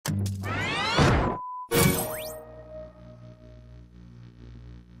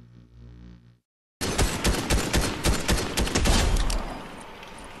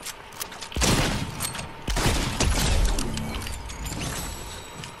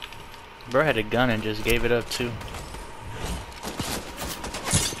Bro had a gun and just gave it up too.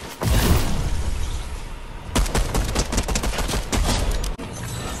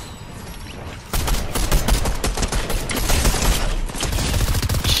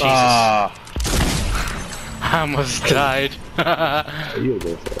 Jesus. I almost died.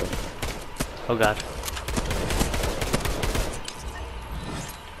 Oh god.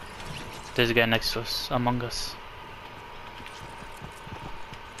 There's a guy next to us, among us.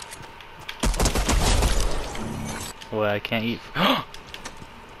 Boy, I can't eat.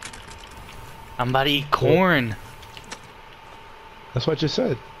 I'm about to eat corn. That's what you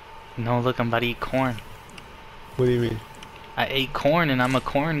said. No, look, I'm about to eat corn. What do you mean? I ate corn and I'm a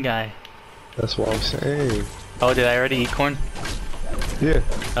corn guy. That's what I'm saying. Oh, did I already eat corn? Yeah.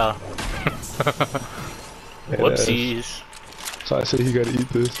 Oh. Whoopsies. So I said you gotta eat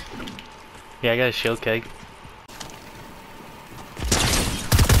this. Yeah, I got a shield keg.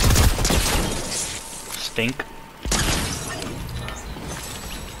 Stink.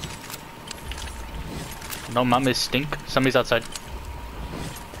 No, mom is stink. Somebody's outside.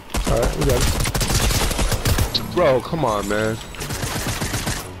 Alright, we got it. Bro, come on, man.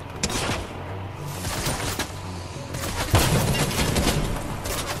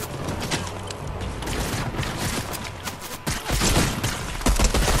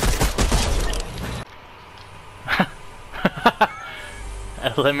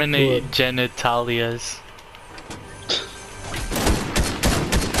 Eliminate genitalias.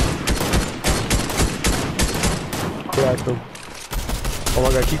 Cracked him. Oh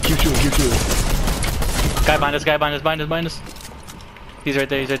my god, keep shooting, keep shooting. Guy behind us, guy behind us, behind us, behind us. He's right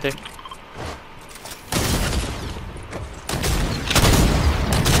there, he's right there.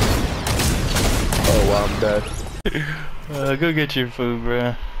 Oh wow, I'm dead. Go get your food,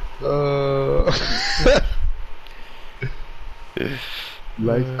 bruh.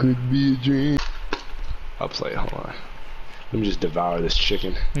 Life could be a dream. I'll play, hold on. Let me just devour this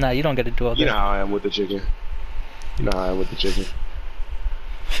chicken. Nah, you don't get to do all that. You know how I am with the chicken. You know how I am with the chicken.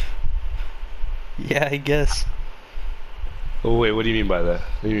 Yeah, I guess. Oh wait, what do you mean by that?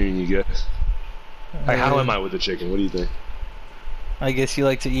 What do you mean you guess? Like, how am I with the chicken? What do you think? I guess you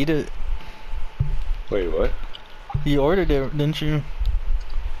like to eat it. Wait, what? You ordered it, didn't you?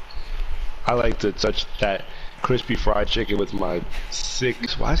 I like to touch that crispy fried chicken with my sick.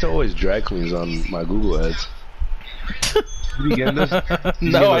 Why is there always drag queens on my Google ads? You getting this?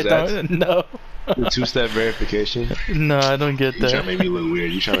 No, I don't. No. The two-step verification. No, I don't get that. You trying to make me look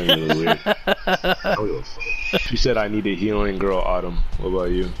weird. You trying to make me look weird. I don't give a fuck. She said I need a healing girl, Autumn. What about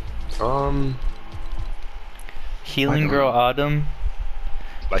you? Healing girl, Autumn.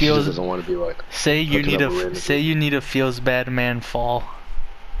 Like feels, she just doesn't want to be like. Say you need a feels bad man fall.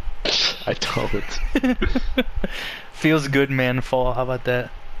 I don't. Feels good man fall. How about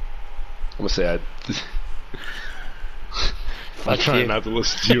that? I'm gonna say I'm trying not to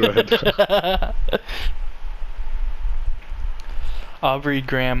listen to you right now. Aubrey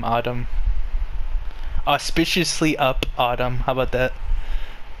Graham Autumn. Auspiciously up Autumn. How about that?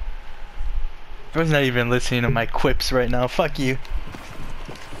 Bro's not even listening to my quips right now. Fuck you.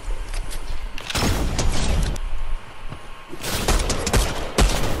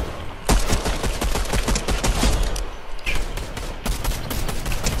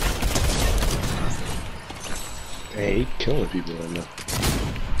 Hey, he killing people right now.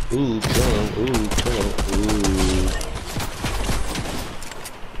 Ooh, kill him. Ooh, kill him.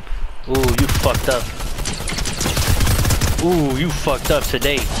 Ooh. Ooh, you fucked up. Ooh, you fucked up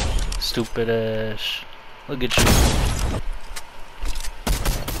today. Stupid ass. Look at you.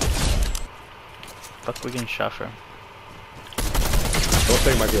 Fuck, we're getting shot from. Don't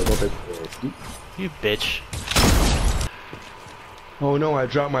take my kill. Don't take my kill. You bitch. Oh no, I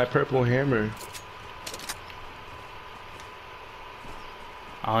dropped my purple hammer.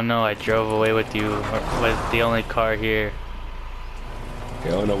 Oh no, I drove away with you, with the only car here.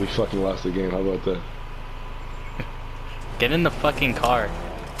 Yeah, oh no, we fucking lost the game. How about that? Get in the fucking car.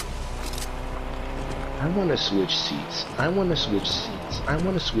 I wanna switch seats. I wanna switch seats. I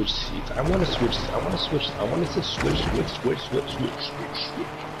wanna switch seats. I wanna switch. I wanna switch. I wanna switch.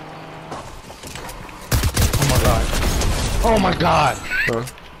 Oh my god. Oh my god. Huh?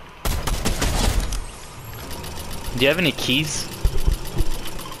 Do you have any keys?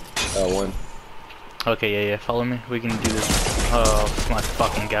 One. Okay, yeah, follow me. We can do this. Oh my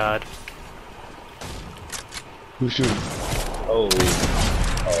fucking god. Who's shooting? Oh.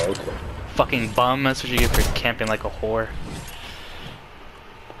 Oh, Fucking bum, that's what you get for camping like a whore.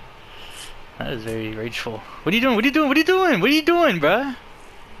 That is very rageful. What are you doing? What are you doing? What are you doing? What are you doing, bruh?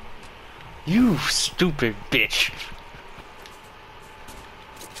 You stupid bitch.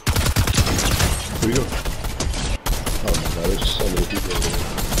 Here we go. Oh my god, there's so many people over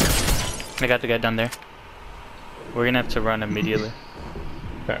there. I got the guy down there. We're gonna have to run immediately.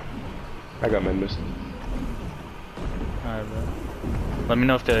 Alright. I got my miss. Alright, bro. Let me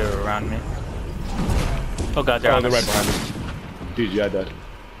know if they're around me. Oh god, they're on they're us. right behind me. GG, I died.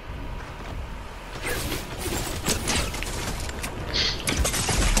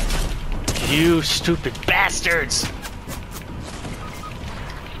 You stupid bastards!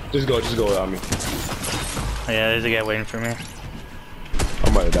 Just go without me. Yeah, there's a guy waiting for me. I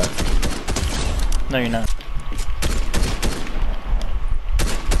might have died. No, you're not.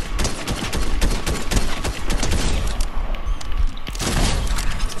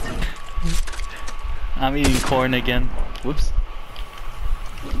 I'm eating corn again. Whoops.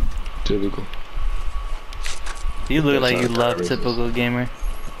 Typical. You look That's like you not love racist. typical gamer.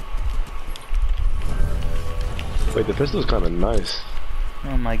 Wait, the pistol's kind of nice.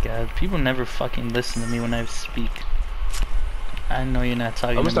 Oh my god, people never fucking listen to me when I speak. I know you're not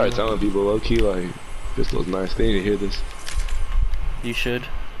talking I'm to gonna me. start telling people low key like, pistol's nice. They need to hear this. You should.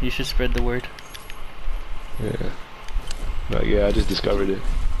 You should spread the word. Yeah. Like, yeah, I just discovered it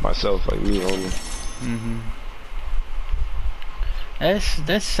myself, like me only.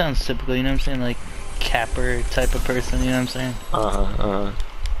 That sounds typical, you know what I'm saying? Like capper type of person, you know what I'm saying?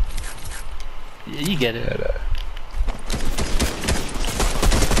 You get it. Yeah,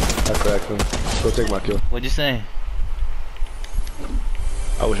 I cracked him. Go take my kill. What'd you say?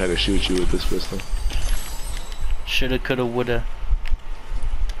 I wish I could shoot you with this pistol. Shoulda, coulda, woulda.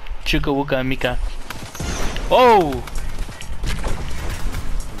 Chuka wuka mika. Oh!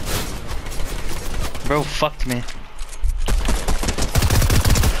 Bro fucked me.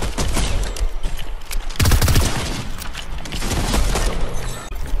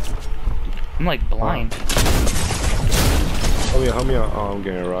 I'm like blind. Help me out. Oh, I'm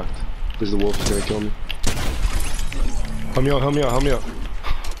getting rocked. This is the wolf is gonna kill me. Help me out.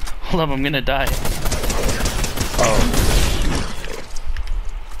 Hold up, I'm gonna die. Oh.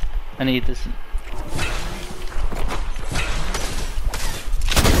 I need this.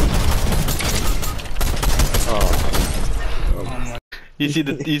 Oh. You see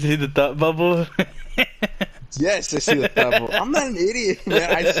the thought bubble? Yes, I see the thought bubble. I'm not an idiot,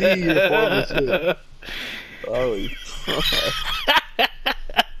 man. I see your horrible shit. Holy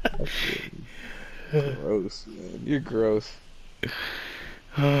gross, man. You're gross.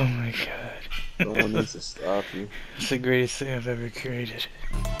 Oh my god. No one needs to stop you. It's the greatest thing I've ever created.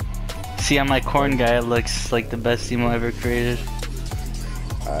 See, on my corn guy, it looks like the best emo ever created.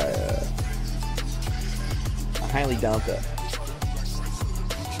 I highly doubt that.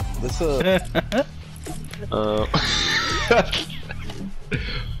 Let's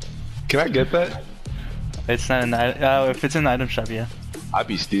Can I get that? It's not in the if it's in the item shop, yeah. I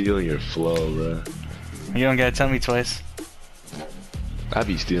be stealing your flow, bruh. You don't gotta tell me twice. I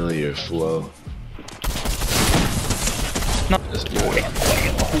be stealing your flow. No. That's good.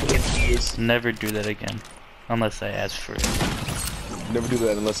 Never do that again. Unless I ask for it. never do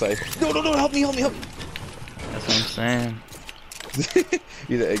that unless I. No, help me. That's what I'm saying.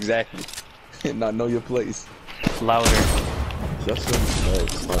 Either exactly. Not know your place. Louder. Just so No,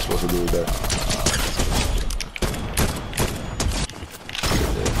 I'm not supposed to do that.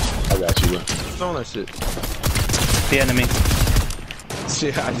 I got you, bro. throwing that shit. The enemy.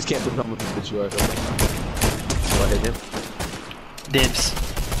 Shit, I just can't put him with the bitch you are. So I hit him. Dibs.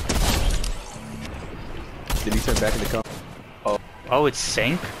 Did he turn back into come? Oh, it's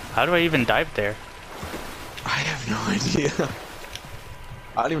sank? How do I even dive there? I have no idea.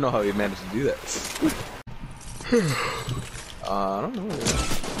 I don't even know how he managed to do that. I don't know.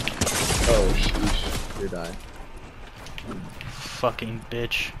 Oh, sheesh. You're dying. Fucking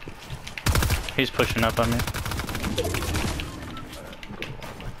bitch. He's pushing up on me.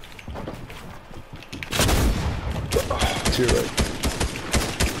 To your right.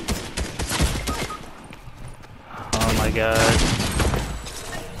 Oh my god.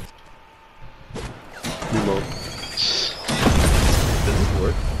 Remote. Does this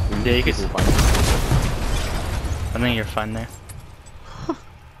work? Yeah, you can. People find I think you're fine there.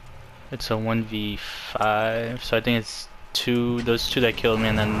 It's a 1v5, so I think it's those two that killed me,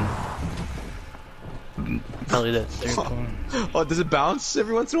 and then probably that third one. Oh, does it bounce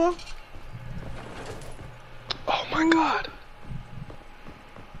every once in a while? Oh my god.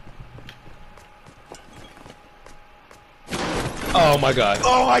 Oh my god.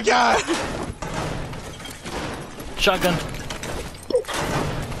 Oh my god! Shotgun.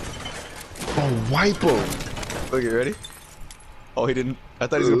 Oh, wipe him. Okay, ready? Oh, he didn't. I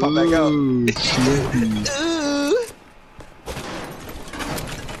thought he was gonna pop back out. Ooh, Slippy.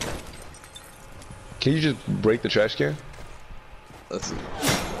 Can you just break the trash can? Let's see.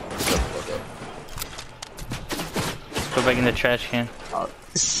 Go back in the trash can. Oh,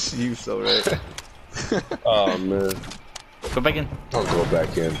 you so right. Oh man. Go back in. I'll go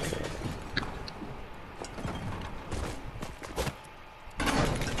back in.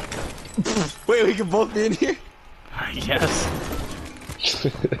 Wait, we can both be in here? Yes.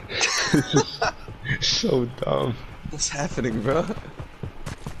 So dumb. What's happening, bro?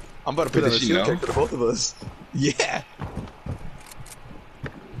 I'm about to put Wait, on a does she shield know? character to both of us. Yeah.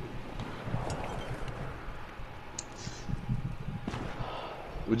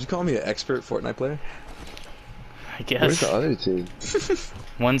 Would you call me an expert Fortnite player? I guess. Where's the other team?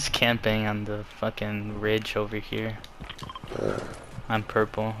 One's camping on the fucking ridge over here. I'm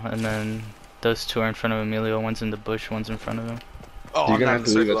purple, and then those two are in front of Emilio. One's in the bush, one's in front of him. Oh, You're I'm gonna not have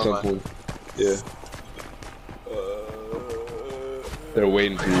to leave at some am I? point. Yeah. They're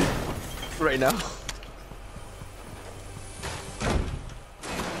waiting for you. Right now.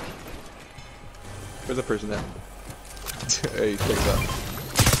 Where's the person at? Hey, check it out.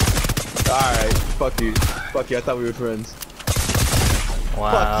 Alright, fuck you. Fuck you, I thought we were friends.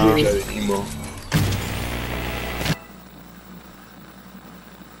 Wow. Fuck you. Try to emo.